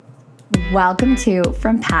Welcome to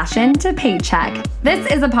From Passion to Paycheck. This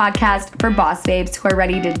is a podcast for boss babes who are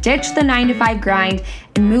ready to ditch the 9-to-5 grind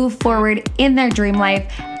and move forward in their dream life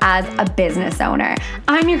as a business owner.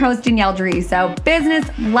 I'm your host, Danielle Deriso, business,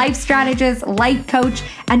 life strategist, life coach,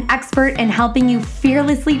 and expert in helping you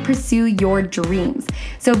fearlessly pursue your dreams.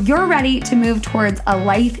 So if you're ready to move towards a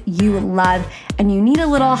life you love and you need a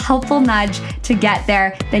little helpful nudge to get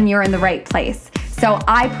there, then you're in the right place. So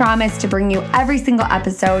I promise to bring you every single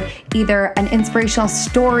episode, either an inspirational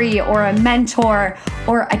story or a mentor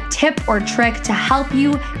or a tip or trick to help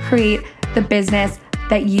you create the business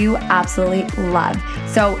that you absolutely love.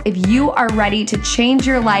 So if you are ready to change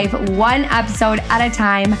your life one episode at a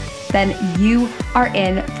time, then you are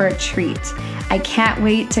in for a treat. I can't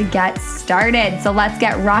wait to get started. So let's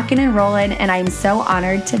get rocking and rolling, and I'm so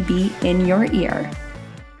honored to be in your ear.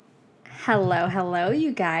 Hello,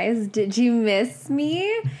 you guys. Did you miss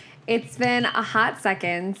me? It's been a hot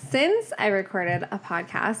second since I recorded a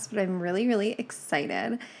podcast, but I'm really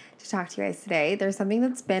excited to talk to you guys today. There's something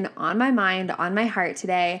that's been on my mind, on my heart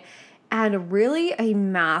today, and really a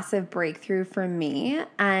massive breakthrough for me.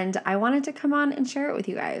 And I wanted to come on and share it with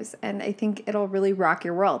you guys. And I think it'll really rock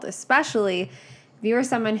your world, especially if you are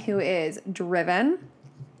someone who is driven,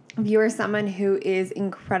 if you are someone who is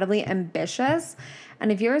incredibly ambitious,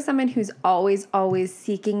 and if you're someone who's always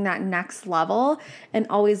seeking that next level and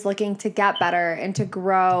always looking to get better and to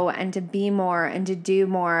grow and to be more and to do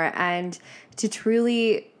more and to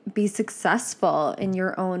truly be successful in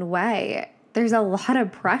your own way, there's a lot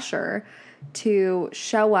of pressure to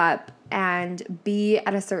show up and be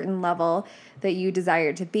at a certain level that you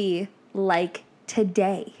desire to be, like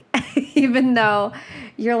today. Even though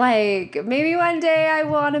you're like, maybe one day I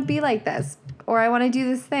want to be like this, or I want to do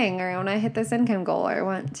this thing, or I want to hit this income goal, or I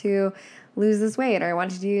want to lose this weight, or I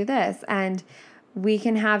want to do this. And we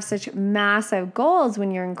can have such massive goals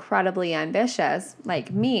when you're incredibly ambitious,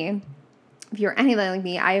 like me. If you're anything like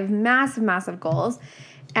me, I have massive goals.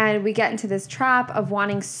 And we get into this trap of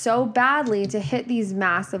wanting so badly to hit these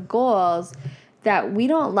massive goals that we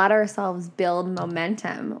don't let ourselves build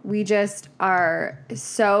momentum. We just are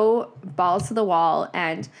so balls to the wall,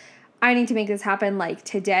 and I need to make this happen like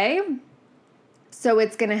today. So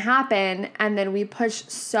it's going to happen, and then we push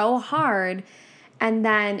so hard, and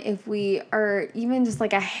then if we are even just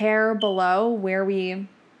like a hair below where we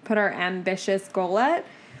put our ambitious goal at,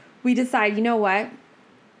 we decide, you know what?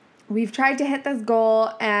 We've tried to hit this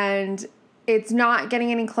goal and it's not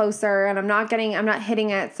getting any closer, and I'm not hitting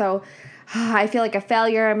it. So I feel like a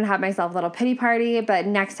failure. I'm going to have myself a little pity party, but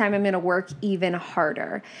next time I'm going to work even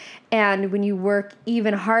harder. And when you work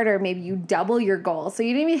even harder, maybe you double your goal. So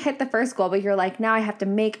you didn't even hit the first goal, but you're like, now I have to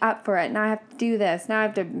make up for it. Now I have to do this. Now I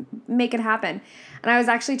have to make it happen. And I was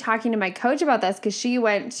actually talking to my coach about this because she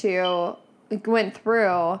went through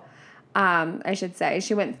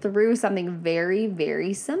something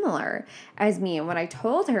very similar as me. And when I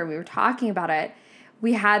told her, we were talking about it,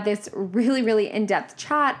 we had this really in-depth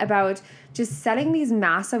chat about just setting these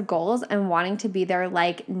massive goals and wanting to be there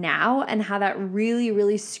like now, and how that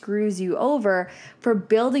really screws you over for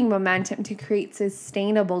building momentum to create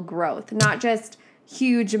sustainable growth. Not just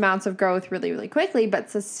huge amounts of growth really quickly, but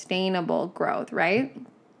sustainable growth, right?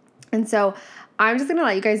 And so I'm just going to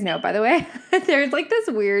let you guys know, by the way, there's like this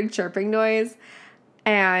weird chirping noise.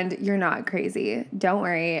 And you're not crazy. Don't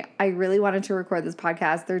worry. I really wanted to record this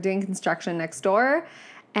podcast. They're doing construction next door,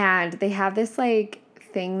 and they have this like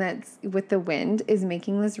thing that's with the wind is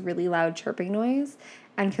making this really loud chirping noise.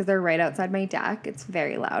 And because they're right outside my deck, it's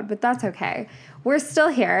very loud, but that's okay. We're still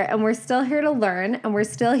here, and we're still here to learn, and we're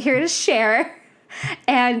still here to share.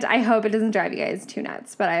 And I hope it doesn't drive you guys too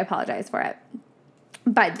nuts, but I apologize for it.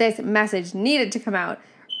 But this message needed to come out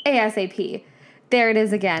ASAP. There it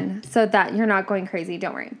is again, so that you're not going crazy.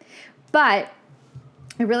 Don't worry. But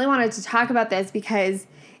I really wanted to talk about this because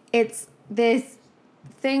it's this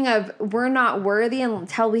thing of we're not worthy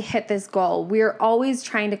until we hit this goal. We're always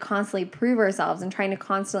trying to constantly prove ourselves and trying to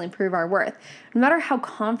constantly prove our worth. No matter how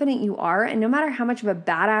confident you are, and no matter how much of a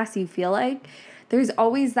badass you feel like, there's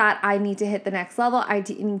always that I need to hit the next level. I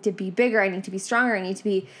need to be bigger. I need to be stronger. I need to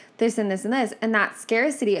be this and this and this. And that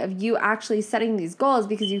scarcity of you actually setting these goals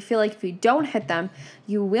because you feel like if you don't hit them,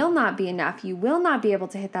 you will not be enough. You will not be able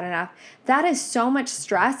to hit that enough. That is so much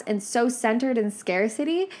stress and so centered in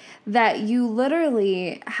scarcity that you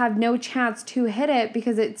literally have no chance to hit it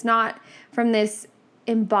because it's not from this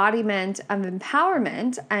embodiment of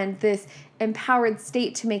empowerment and this empowered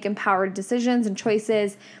state to make empowered decisions and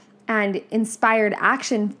choices and inspired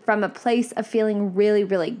action from a place of feeling really,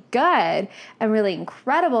 really good and really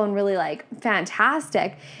incredible and really like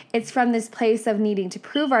fantastic. It's from this place of needing to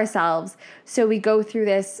prove ourselves. So we go through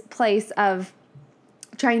this place of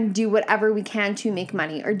trying to do whatever we can to make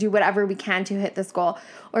money, or do whatever we can to hit this goal,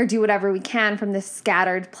 or do whatever we can from this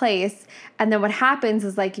scattered place. And then what happens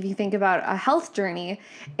is, like, if you think about a health journey,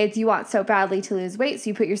 it's you want so badly to lose weight,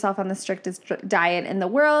 so you put yourself on the strictest diet in the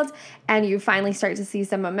world, and you finally start to see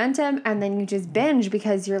some momentum, and then you just binge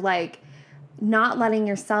because you're like not letting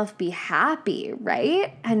yourself be happy,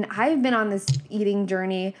 right? And I've been on this eating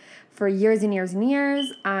journey for years and years and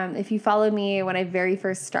years. If you follow me when I very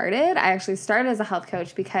first started, I actually started as a health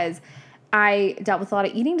coach because I dealt with a lot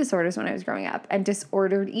of eating disorders when I was growing up, and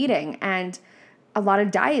disordered eating and a lot of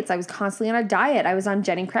diets. I was constantly on a diet. I was on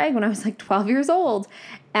Jenny Craig when I was like 12 years old.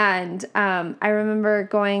 And I remember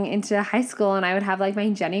going into high school and I would have like my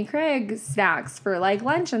Jenny Craig snacks for like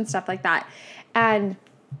lunch and stuff like that. And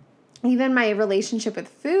even my relationship with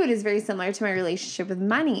food is very similar to my relationship with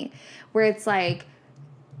money, where it's like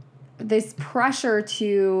this pressure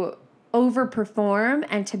to overperform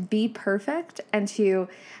and to be perfect and to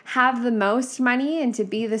have the most money and to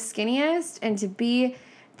be the skinniest and to be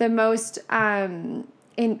the most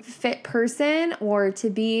fit person, or to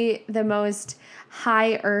be the most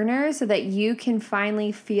high earner, so that you can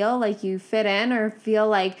finally feel like you fit in or feel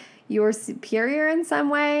like you're superior in some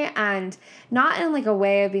way, and not in like a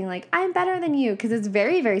way of being like, I'm better than you, because it's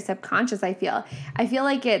very, very subconscious. I feel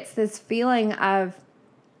like it's this feeling of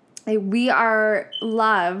we are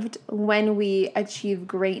loved when we achieve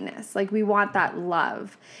greatness. Like, we want that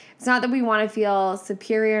love. It's not that we want to feel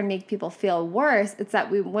superior and make people feel worse. It's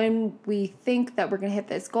that when we think that we're going to hit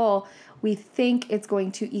this goal, we think it's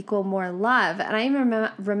going to equal more love. And I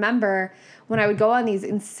remember when I would go on these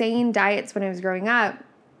insane diets when I was growing up,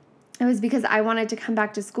 it was because I wanted to come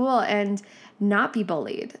back to school and not be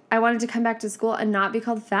bullied. I wanted to come back to school and not be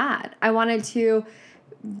called fat. I wanted to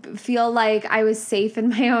feel like I was safe in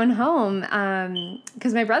my own home,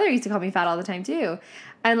 because my brother used to call me fat all the time too.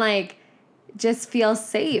 And like, just feel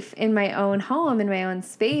safe in my own home, in my own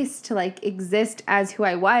space, to like exist as who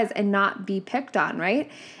I was and not be picked on,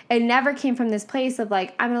 right? It never came from this place of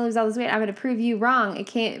like, I'm gonna lose all this weight, I'm gonna prove you wrong. It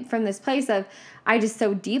came from this place of I just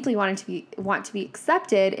so deeply want to be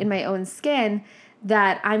accepted in my own skin,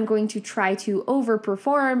 that I'm going to try to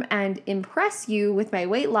overperform and impress you with my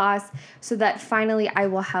weight loss, so that finally I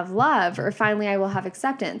will have love, or finally I will have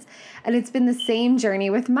acceptance. And it's been the same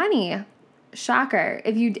journey with money. Shocker.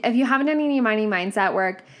 If you haven't done any money mindset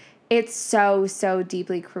work, it's so, so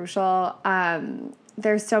deeply crucial.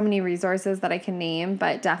 There's so many resources that I can name,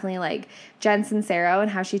 but definitely like Jen Sincero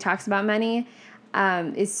and how she talks about money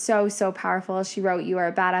is so, so powerful. She wrote You Are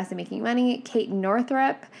a Badass at Making Money. Kate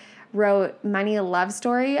Northrup wrote Money a Love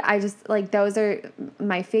Story. I just like, those are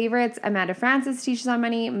my favorites. Amanda Francis teaches on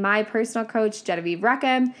money. My personal coach, Genevieve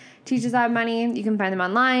Reckham, teaches on money. You can find them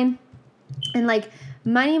online. And like,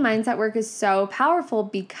 money mindset work is so powerful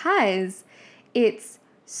because it's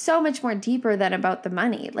so much more deeper than about the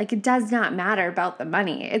money. Like, it does not matter about the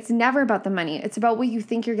money. It's never about the money. It's about what you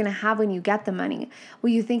think you're going to have when you get the money,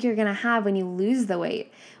 what you think you're going to have when you lose the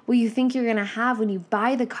weight, what you think you're going to have when you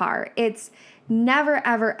buy the car. It's never,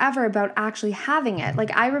 ever, ever about actually having it.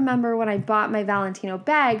 Like, I remember when I bought my Valentino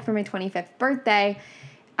bag for my 25th birthday,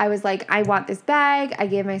 I was like, I want this bag. I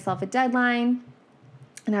gave myself a deadline.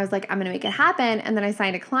 And I was like, I'm going to make it happen. And then I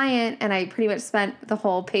signed a client, and I pretty much spent the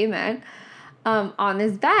whole payment on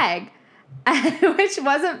this bag, which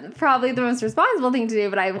wasn't probably the most responsible thing to do,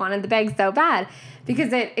 but I wanted the bag so bad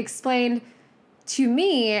because it explained to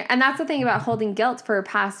me, and that's the thing about holding guilt for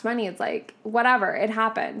past money. It's like, whatever, it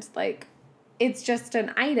happened. Like, it's just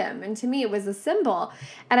an item. And to me, it was a symbol.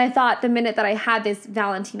 And I thought the minute that I had this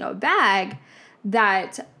Valentino bag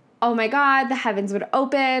that, oh my God, the heavens would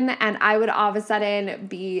open and I would all of a sudden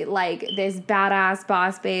be like this badass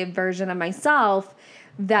boss babe version of myself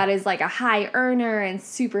that is like a high earner and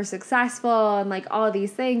super successful and like all of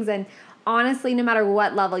these things. And honestly, no matter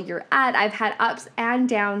what level you're at, I've had ups and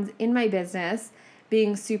downs in my business,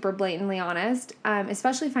 being super blatantly honest,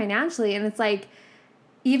 especially financially. And it's like,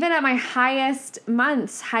 even at my highest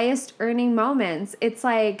months, highest earning moments, it's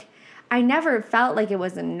like, I never felt like it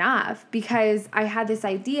was enough because I had this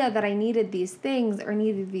idea that I needed these things or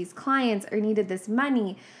needed these clients or needed this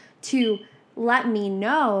money to let me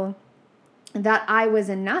know that I was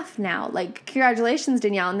enough now. Like, congratulations,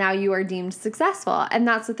 Danielle, now you are deemed successful. And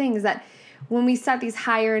that's the thing, is that when we set these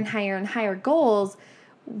higher and higher and higher goals,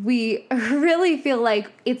 we really feel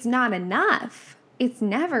like it's not enough. It's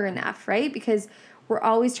never enough, right? Because we're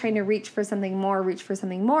always trying to reach for something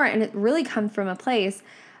more. And it really comes from a place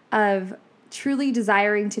of truly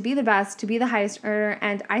desiring to be the best, to be the highest earner.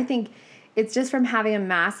 And I think it's just from having a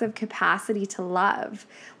massive capacity to love.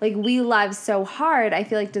 Like, we love so hard. I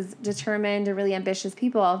feel like determined and really ambitious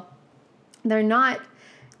people, they're not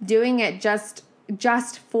doing it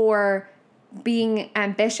just for being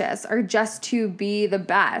ambitious or just to be the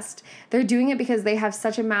best. They're doing it because they have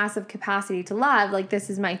such a massive capacity to love. Like, this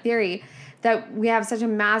is my theory, that we have such a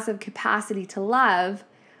massive capacity to love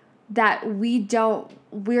that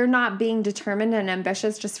we're not being determined and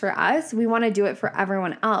ambitious just for us. We want to do it for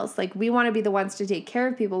everyone else. Like, we want to be the ones to take care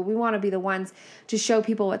of people. We want to be the ones to show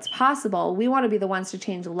people what's possible. We want to be the ones to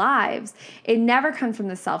change lives. It never comes from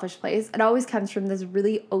the selfish place. It always comes from this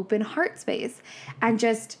really open heart space and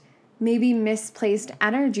just maybe misplaced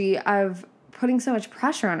energy of putting so much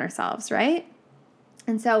pressure on ourselves, right?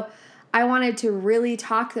 And so I wanted to really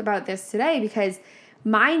talk about this today because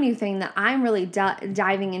my new thing that I'm really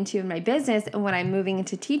diving into in my business and when I'm moving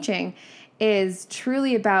into teaching is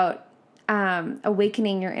truly about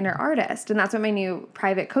awakening your inner artist. And that's what my new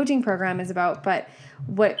private coaching program is about. But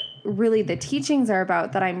what really the teachings are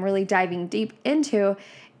about that I'm really diving deep into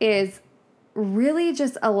is really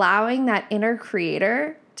just allowing that inner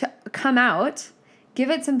creator to come out, give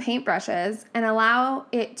it some paintbrushes, and allow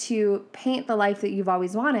it to paint the life that you've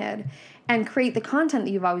always wanted and create the content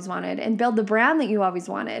that you've always wanted and build the brand that you always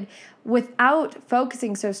wanted without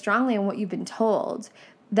focusing so strongly on what you've been told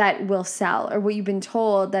that will sell or what you've been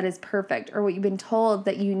told that is perfect or what you've been told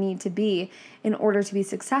that you need to be in order to be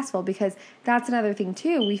successful. Because that's another thing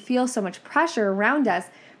too. We feel so much pressure around us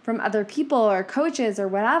from other people or coaches or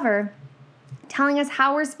whatever telling us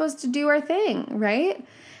how we're supposed to do our thing, right?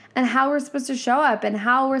 And how we're supposed to show up and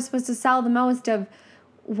how we're supposed to sell the most of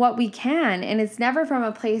what we can. And it's never from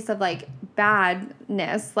a place of like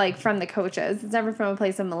badness, like from the coaches. It's never from a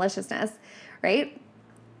place of maliciousness, right?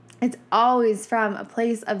 It's always from a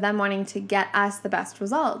place of them wanting to get us the best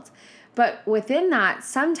results. But within that,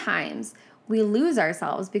 sometimes we lose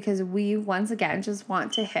ourselves because we, once again, just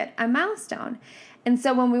want to hit a milestone. And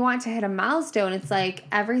so when we want to hit a milestone, it's like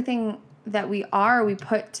everything that we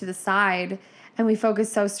put to the side. And we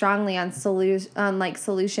focus so strongly on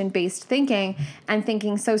solution-based thinking and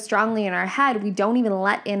thinking so strongly in our head, we don't even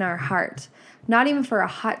let in our heart, not even for a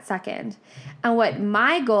hot second. And what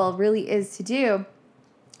my goal really is to do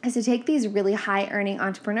is to take these really high-earning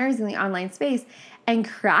entrepreneurs in the online space and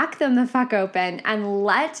crack them the fuck open and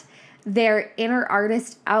let their inner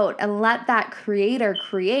artist out and let that creator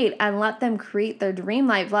create and let them create their dream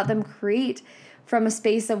life, let them create from a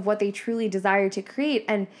space of what they truly desire to create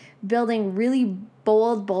and building really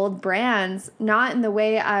bold brands, not in the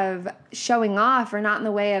way of showing off or not in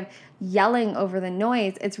the way of yelling over the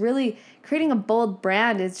noise. It's really creating a bold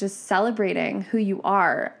brand is just celebrating who you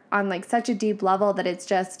are on like such a deep level that it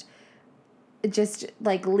just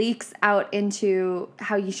like leaks out into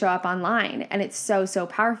how you show up online. And it's so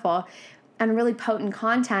powerful and really potent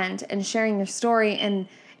content and sharing your story in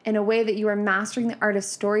a way that you are mastering the art of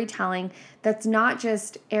storytelling that's not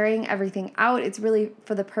just airing everything out. It's really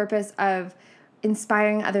for the purpose of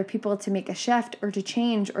inspiring other people to make a shift or to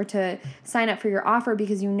change or to sign up for your offer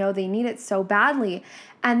because you know they need it so badly.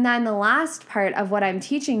 And then the last part of what I'm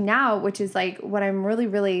teaching now, which is like what I'm really,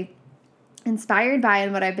 really inspired by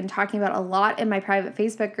and what I've been talking about a lot in my private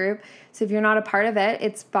Facebook group. So if you're not a part of it,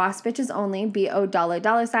 it's Boss Bitches Only,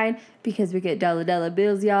 $BO$, because we get dollar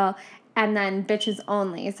bills, y'all. And then bitches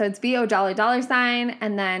only. So it's $BO$,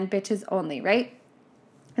 and then bitches only, right?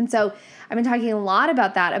 And so I've been talking a lot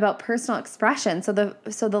about that, about personal expression. So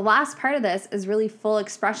the last part of this is really full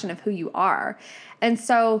expression of who you are. And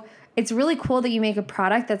so it's really cool that you make a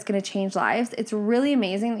product that's going to change lives. It's really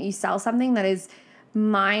amazing that you sell something that is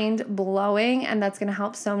mind-blowing and that's going to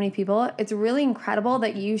help so many people. It's really incredible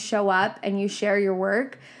that you show up and you share your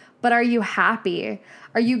work. But are you happy?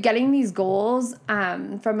 Are you getting these goals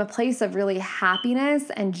from a place of really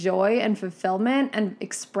happiness and joy and fulfillment and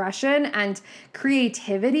expression and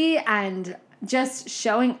creativity and just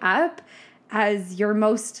showing up as your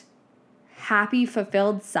most happy,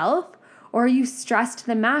 fulfilled self? Or are you stressed to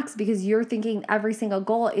the max because you're thinking every single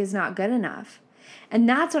goal is not good enough? And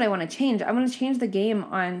that's what I want to change. I want to change the game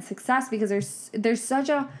on success because there's such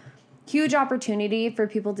a huge opportunity for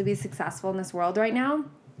people to be successful in this world right now.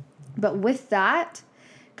 But with that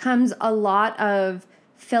comes a lot of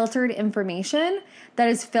filtered information that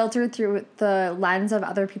is filtered through the lens of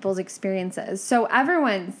other people's experiences. So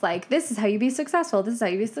everyone's like, this is how you be successful. This is how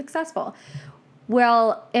you be successful.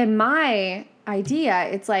 Well, in my idea,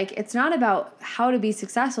 it's like, it's not about how to be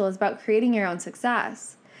successful. It's about creating your own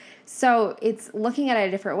success. So it's looking at it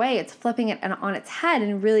a different way. It's flipping it on its head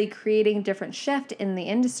and really creating a different shift in the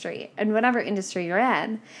industry and whatever industry you're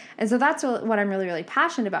in. And so that's what I'm really, really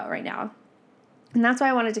passionate about right now. And that's why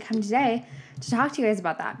I wanted to come today to talk to you guys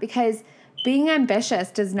about that, because being ambitious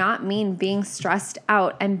does not mean being stressed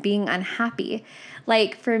out and being unhappy.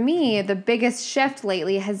 Like for me, the biggest shift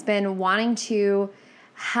lately has been wanting to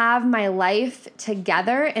have my life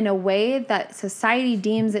together in a way that society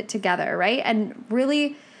deems it together, right? And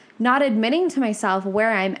really not admitting to myself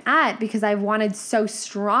where I'm at, because I've wanted so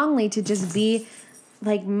strongly to just be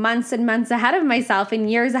like months and months ahead of myself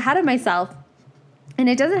and years ahead of myself. And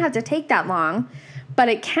it doesn't have to take that long, but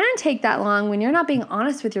it can take that long when you're not being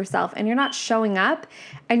honest with yourself and you're not showing up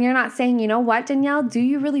and you're not saying, you know what, Danielle, do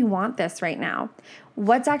you really want this right now?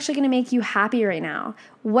 What's actually going to make you happy right now?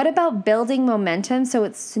 What about building momentum so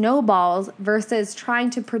it snowballs versus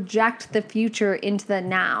trying to project the future into the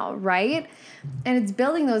now, right? And it's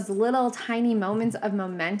building those little tiny moments of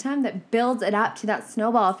momentum that builds it up to that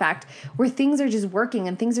snowball effect where things are just working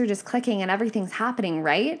and things are just clicking and everything's happening,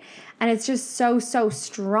 right? And it's just so, so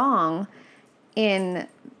strong in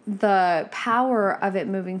the power of it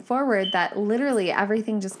moving forward that literally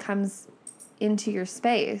everything just comes into your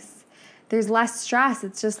space. There's less stress.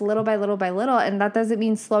 It's just little by little by little. And that doesn't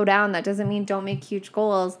mean slow down. That doesn't mean don't make huge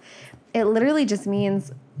goals. It literally just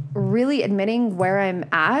means really admitting where I'm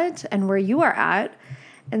at and where you are at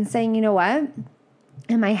and saying, you know what?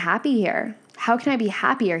 Am I happy here? How can I be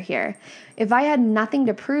happier here? If I had nothing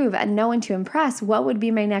to prove and no one to impress, what would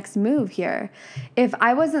be my next move here? If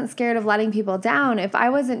I wasn't scared of letting people down, if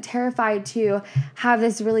I wasn't terrified to have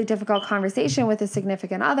this really difficult conversation with a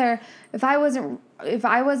significant other, if I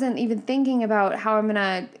wasn't even thinking about how I'm going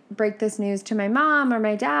to break this news to my mom or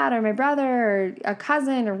my dad or my brother or a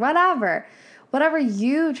cousin or whatever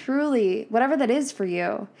that is for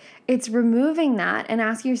you, it's removing that and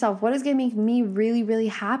asking yourself, what is going to make me really, really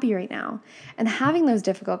happy right now? And having those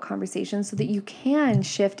difficult conversations so that you can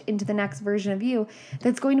shift into the next version of you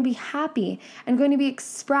that's going to be happy and going to be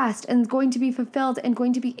expressed and going to be fulfilled and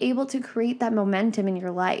going to be able to create that momentum in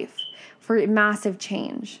your life for massive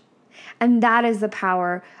change. And that is the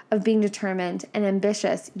power of being determined and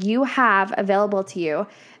ambitious. You have available to you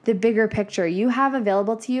the bigger picture. You have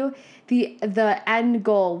available to you the end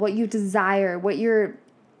goal, what you desire, what you're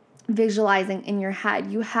visualizing in your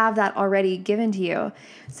head. You have that already given to you.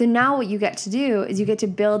 So now what you get to do is you get to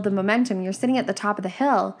build the momentum. You're sitting at the top of the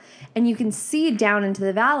hill and you can see down into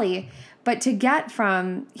the valley. But to get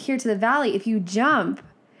from here to the valley, if you jump,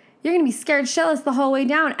 you're going to be scared shitless the whole way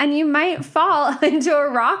down and you might fall into a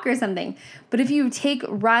rock or something. But if you take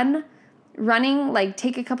a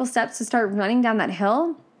couple steps to start running down that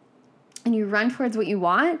hill and you run towards what you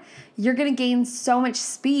want, you're going to gain so much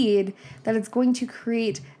speed that it's going to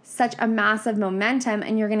create such a massive momentum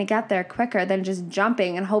and you're going to get there quicker than just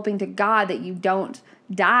jumping and hoping to God that you don't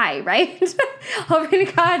die, right? Hoping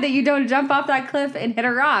to God that you don't jump off that cliff and hit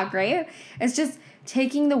a rock, right? It's just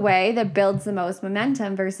taking the way that builds the most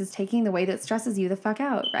momentum versus taking the way that stresses you the fuck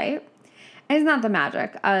out, right? And it's not the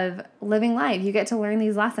magic of living life. You get to learn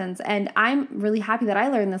these lessons. And I'm really happy that I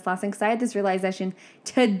learned this lesson because I had this realization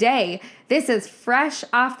today. This is fresh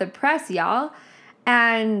off the press, y'all.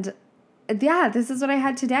 And yeah, this is what I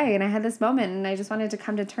had today. And I had this moment and I just wanted to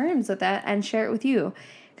come to terms with it and share it with you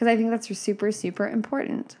because I think that's super, super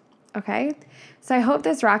important. Okay? So I hope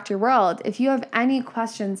this rocked your world. If you have any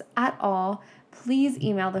questions at all, please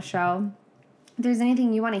email the show. If there's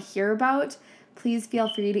anything you want to hear about, please feel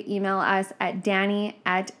free to email us at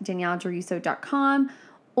danny@daniellegeruso.com.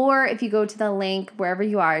 Or if you go to the link wherever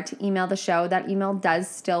you are to email the show, that email does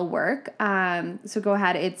still work. So go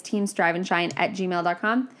ahead. It's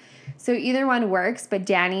teamstriveandshine@gmail.com. So either one works, but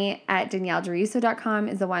danny@daniellegeruso.com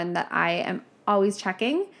is the one that I am always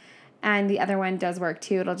checking. And the other one does work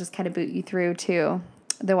too. It'll just kind of boot you through to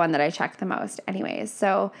the one that I check the most anyways.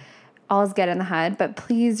 So all is good in the hood, but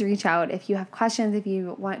please reach out if you have questions, if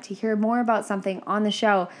you want to hear more about something on the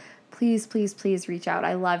show, please, please, please reach out.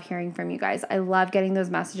 I love hearing from you guys. I love getting those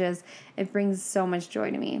messages. It brings so much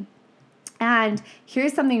joy to me. And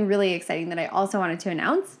here's something really exciting that I also wanted to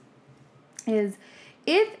announce is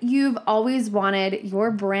if you've always wanted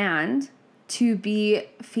your brand to be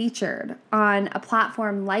featured on a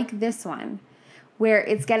platform like this one, where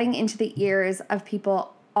it's getting into the ears of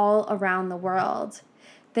people all around the world,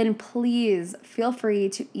 then please feel free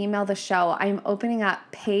to email the show. I'm opening up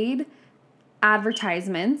paid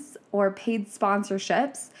advertisements or paid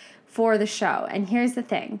sponsorships for the show. And here's the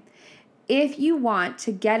thing. If you want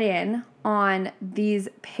to get in on these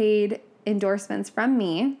paid endorsements from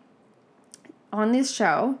me, on this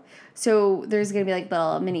show, so there's going to be like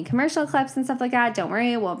little mini commercial clips and stuff like that. Don't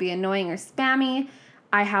worry, it won't be annoying or spammy.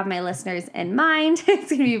 I have my listeners in mind. It's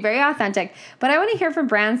going to be very authentic. But I want to hear from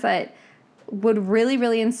brands that would really,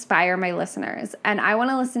 really inspire my listeners. And I want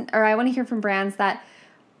to hear from brands that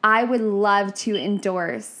I would love to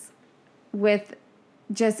endorse with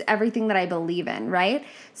just everything that I believe in, right?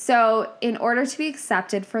 So in order to be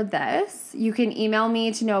accepted for this, you can email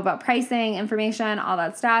me to know about pricing, information, all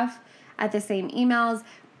that stuff at the same emails.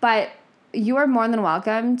 But you are more than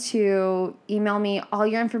welcome to email me all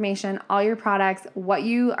your information, all your products, what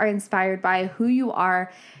you are inspired by, who you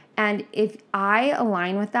are. And if I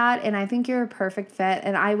align with that and I think you're a perfect fit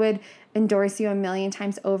and I would endorse you 1,000,000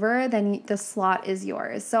 times over, then the slot is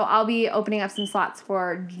yours. So I'll be opening up some slots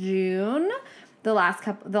for June, the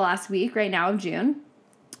last week right now of June,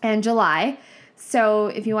 and July. So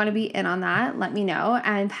if you want to be in on that, let me know.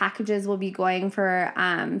 And packages will be going for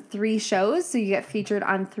 3 shows. So you get featured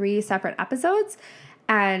on 3 separate episodes,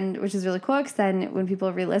 and which is really cool because then when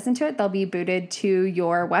people re-listen to it, they'll be booted to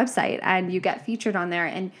your website and you get featured on there,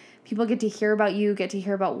 and people get to hear about you, get to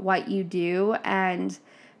hear about what you do, and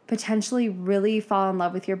potentially really fall in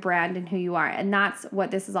love with your brand and who you are. And that's what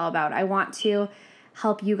this is all about. I want to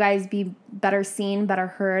help you guys be better seen, better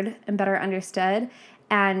heard, and better understood,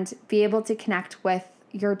 and be able to connect with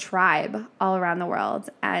your tribe all around the world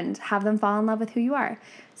and have them fall in love with who you are.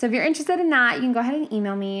 So if you're interested in that, you can go ahead and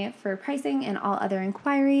email me for pricing and all other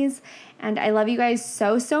inquiries. And I love you guys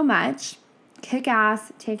so, so much. Kick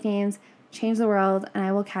ass, take names, change the world, and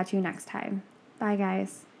I will catch you next time. Bye,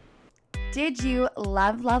 guys. Did you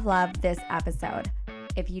love this episode?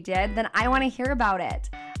 If you did, then I want to hear about it.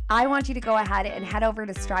 I want you to go ahead and head over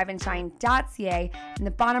to striveandshine.ca. In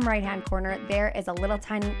the bottom right-hand corner, there is a little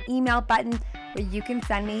tiny email button where you can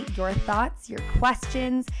send me your thoughts, your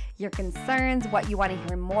questions, your concerns, what you want to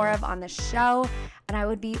hear more of on the show, and I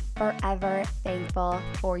would be forever thankful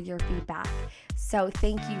for your feedback. So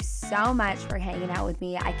thank you so much for hanging out with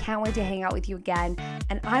me. I can't wait to hang out with you again,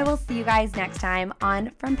 and I will see you guys next time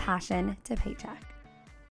on From Passion to Paycheck.